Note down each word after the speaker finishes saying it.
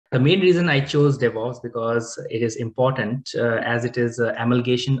The main reason I chose DevOps because it is important as it is an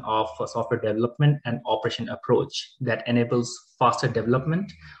amalgamation of a software development and operation approach that enables faster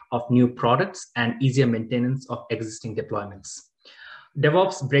development of new products and easier maintenance of existing deployments.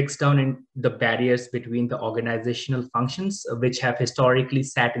 DevOps breaks down in the barriers between the organizational functions which have historically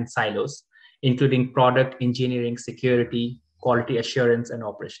sat in silos, including product engineering, security, quality assurance, and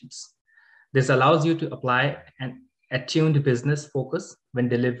operations. This allows you to apply an attuned business focus when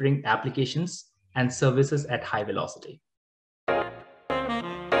delivering applications and services at high velocity.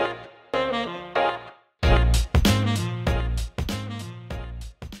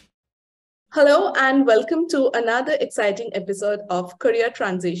 Hello and welcome to another exciting episode of Career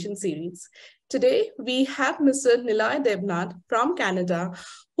Transition Series. Today, we have Mr. Nilai Devnath from Canada,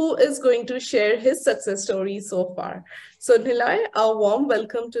 who is going to share his success story so far. So Nilai, a warm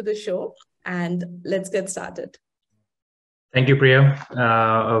welcome to the show and let's get started. Thank you, Priya.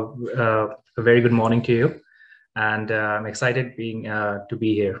 A very good morning to you. And I'm excited to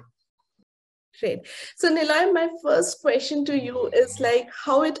be here. Great. So Nilai, my first question to you is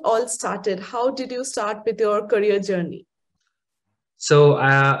how it all started. How did you start with your career journey? So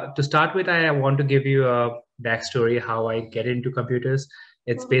to start with, I want to give you a backstory how I get into computers.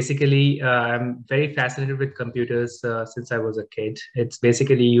 It's basically, I'm very fascinated with computers since I was a kid. It's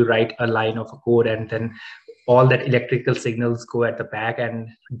basically you write a line of a code and then all that electrical signals go at the back and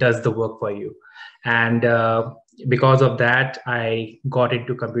does the work for you. And because of that, I got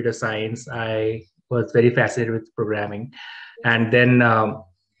into computer science. I was very fascinated with programming. And then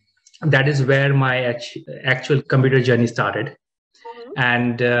that is where my actual computer journey started.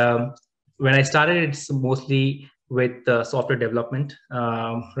 And when I started, it's mostly with software development,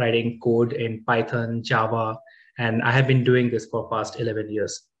 writing code in Python, Java, and I have been doing this for past 11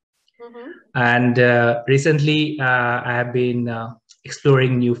 years. And recently, I have been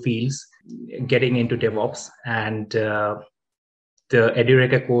exploring new fields, getting into DevOps, and the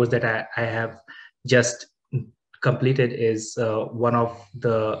Edureka course that I have just completed is one of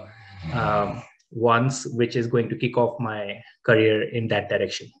the ones which is going to kick off my career in that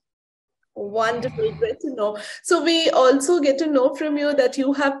direction. Wonderful, great to know. So we also get to know from you that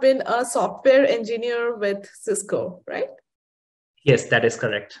you have been a software engineer with Cisco, right? Yes, that is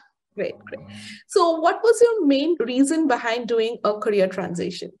correct. Great, great. So what was your main reason behind doing a career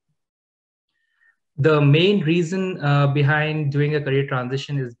transition? The main reason behind doing a career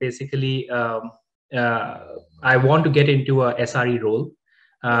transition is basically I want to get into a SRE role,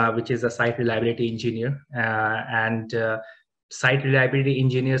 which is a site reliability engineer. Site reliability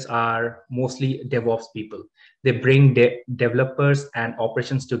engineers are mostly DevOps people. They bring developers and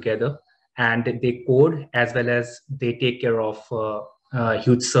operations together, and they code as well as they take care of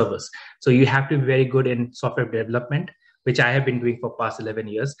huge servers. So you have to be very good in software development, which I have been doing for past 11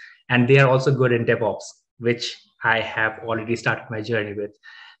 years. And they are also good in DevOps, which I have already started my journey with.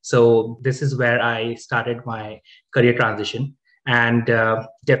 So this is where I started my career transition. And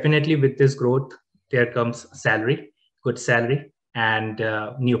definitely with this growth, there comes salary, good salary, and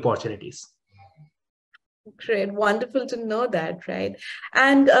new opportunities. Great, wonderful to know that, right?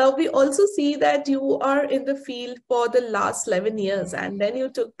 And we also see that you are in the field for the last 11 years, and then you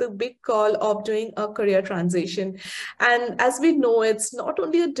took the big call of doing a career transition. And as we know, it's not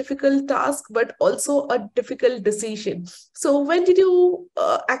only a difficult task, but also a difficult decision. So when did you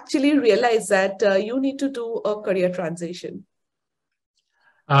actually realize that you need to do a career transition?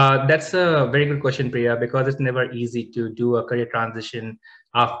 That's a very good question, Priya, because it's never easy to do a career transition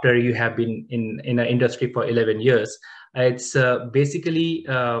after you have been in an industry for 11 years. It's basically,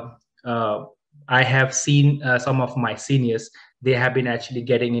 I have seen some of my seniors, they have been actually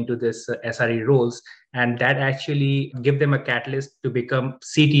getting into this SRE roles, and that actually give them a catalyst to become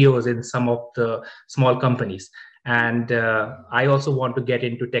CTOs in some of the small companies. And I also want to get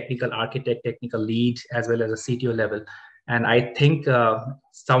into technical architect, technical lead, as well as a CTO level. And I think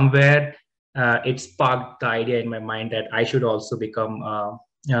somewhere it sparked the idea in my mind that I should also become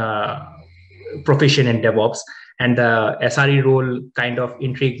proficient in DevOps. And the SRE role kind of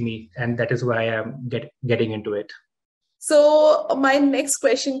intrigued me. And that is why I'm getting into it. So my next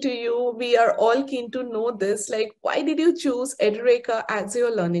question to you, we are all keen to know this, why did you choose Edureka as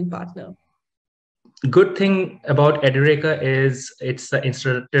your learning partner? Good thing about Edureka is it's an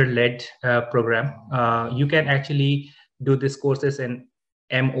instructor-led program. You can actually do these courses in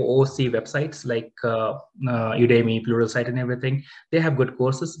MOOC websites like Udemy, Pluralsight, and everything. They have good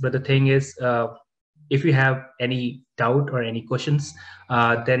courses, but the thing is, if you have any doubt or any questions,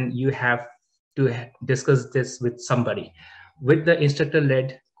 then you have to discuss this with somebody. With the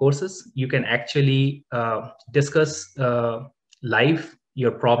instructor-led courses, you can actually discuss live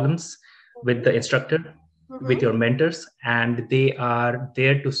your problems with the instructor, with your mentors, and they are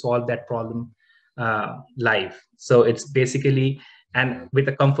there to solve that problem live. So it's basically, and with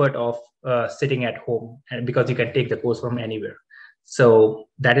the comfort of sitting at home, and because you can take the course from anywhere. So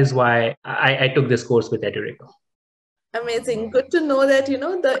that is why I took this course with Edureka. Amazing. Good to know that,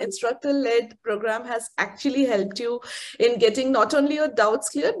 the instructor-led program has actually helped you in getting not only your doubts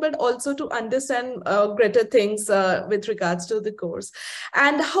cleared, but also to understand greater things with regards to the course.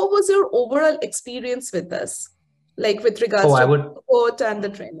 And how was your overall experience with us? Like with regards to the support and the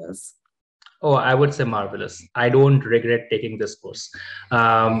trainers? Oh, I would say marvelous. I don't regret taking this course.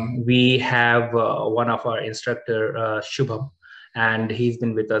 We have one of our instructor, Shubham, and he's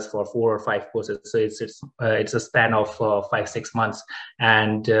been with us for 4 or 5 courses. So it's a span of 5-6 months,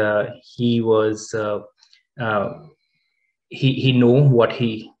 and he was he know what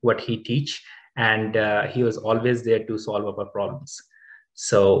he teach, and he was always there to solve our problems.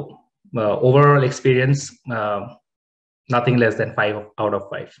 So overall experience, nothing less than 5 out of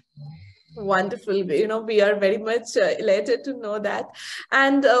 5. Wonderful. We are very much elated to know that.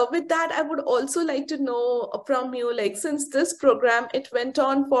 And with that, I would also like to know from you, like, since this program, it went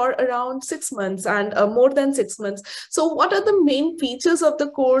on for around 6 months and more than 6 months. So what are the main features of the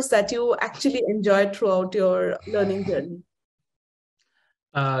course that you actually enjoyed throughout your learning journey?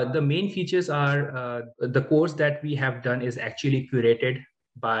 The main features are the course that we have done is actually curated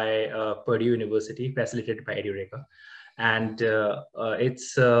by Purdue University, facilitated by Edureka. And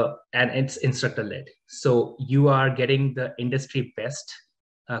it's instructor led. So you are getting the industry best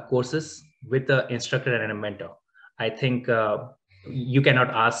courses with the instructor and a mentor. I think you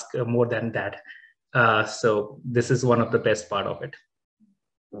cannot ask more than that. So this is one of the best part of it.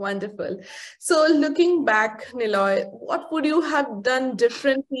 Wonderful. So looking back, Nilai, what would you have done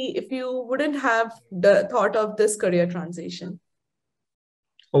differently if you wouldn't have thought of this career transition?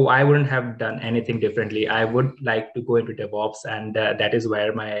 Oh, I wouldn't have done anything differently. I would like to go into DevOps, and that is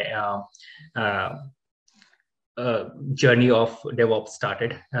where my journey of DevOps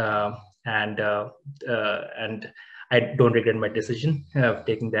started. And I don't regret my decision of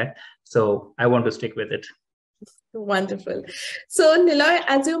taking that. So I want to stick with it. Wonderful. So Nilai,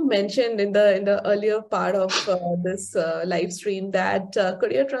 as you mentioned in the earlier part of this live stream, that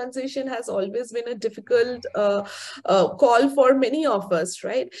career transition has always been a difficult call for many of us,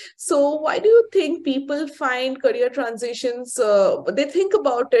 right? So why do you think people find career transitions, they think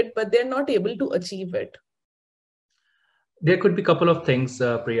about it, but they're not able to achieve it? There could be a couple of things,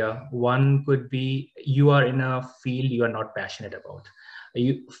 Priya. One could be you are in a field you are not passionate about.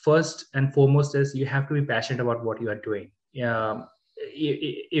 You first and foremost is you have to be passionate about what you are doing.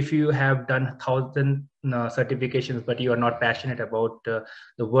 If you have done 1,000 certifications, but you are not passionate about the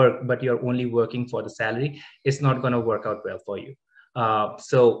work, but you're only working for the salary, it's not going to work out well for you.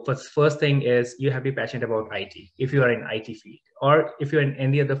 So first thing is you have to be passionate about IT. If you are in IT field, or if you're in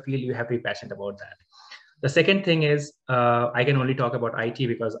any other field, you have to be passionate about that. The second thing is I can only talk about IT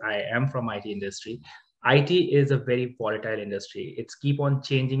because I am from IT industry. IT is a very volatile industry. It's keep on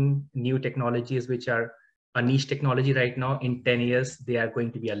changing new technologies, which are a niche technology right now. In 10 years, they are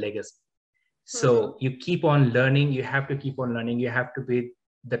going to be a legacy. So you keep on learning. You have to keep on learning. You have to be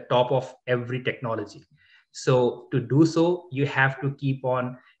the top of every technology. So to do so, you have to keep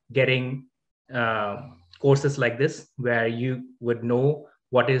on getting courses like this, where you would know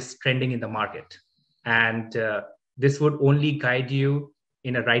what is trending in the market. And this would only guide you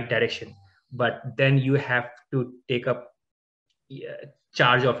in a right direction. But then you have to take up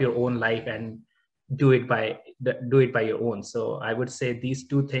charge of your own life and do it by your own. So I would say these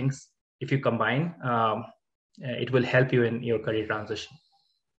two things, if you combine, it will help you in your career transition.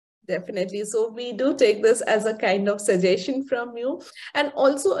 Definitely. So we do take this as a kind of suggestion from you. And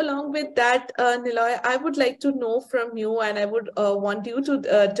also along with that, Nilai, I would like to know from you, and I would want you to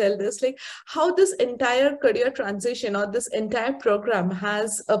tell this, like how this entire career transition or this entire program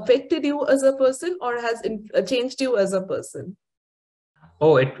has affected you as a person, or has changed you as a person?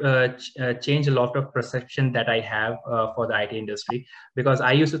 Oh, it changed a lot of perception that I have for the IT industry, because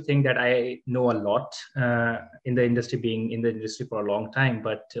I used to think that I know a lot in the industry, being in the industry for a long time.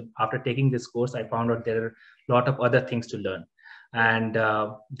 But after taking this course, I found out there are a lot of other things to learn. And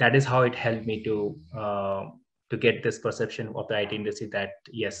that is how it helped me to get this perception of the IT industry that,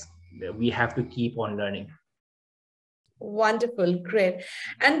 yes, we have to keep on learning. Wonderful, great.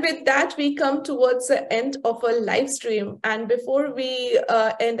 And with that, we come towards the end of our live stream. And before we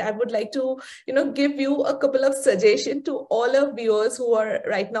end, I would like to, give you a couple of suggestions to all our viewers who are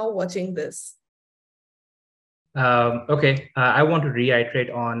right now watching this. Okay, I want to reiterate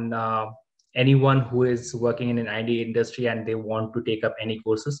on anyone who is working in an IT industry and they want to take up any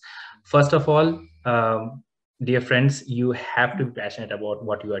courses, first of all, dear friends, you have to be passionate about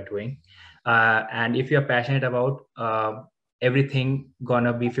what you are doing. And if you're passionate about everything,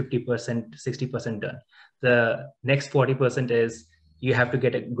 gonna be 50%, 60% done. The next 40% is you have to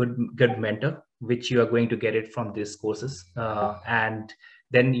get a good mentor, which you are going to get it from these courses. And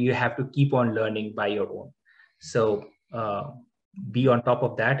then you have to keep on learning by your own. So be on top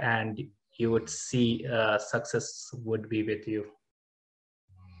of that, and you would see success would be with you.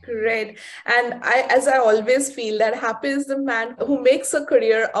 Great. And as I always feel that happy is the man who makes a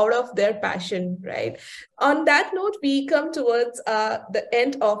career out of their passion, right? On that note, we come towards the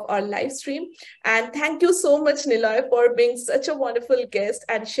end of our live stream. And thank you so much, Nilai, for being such a wonderful guest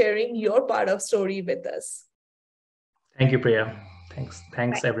and sharing your part of story with us. Thank you, Priya.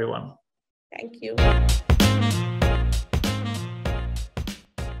 Thanks everyone. Thank you.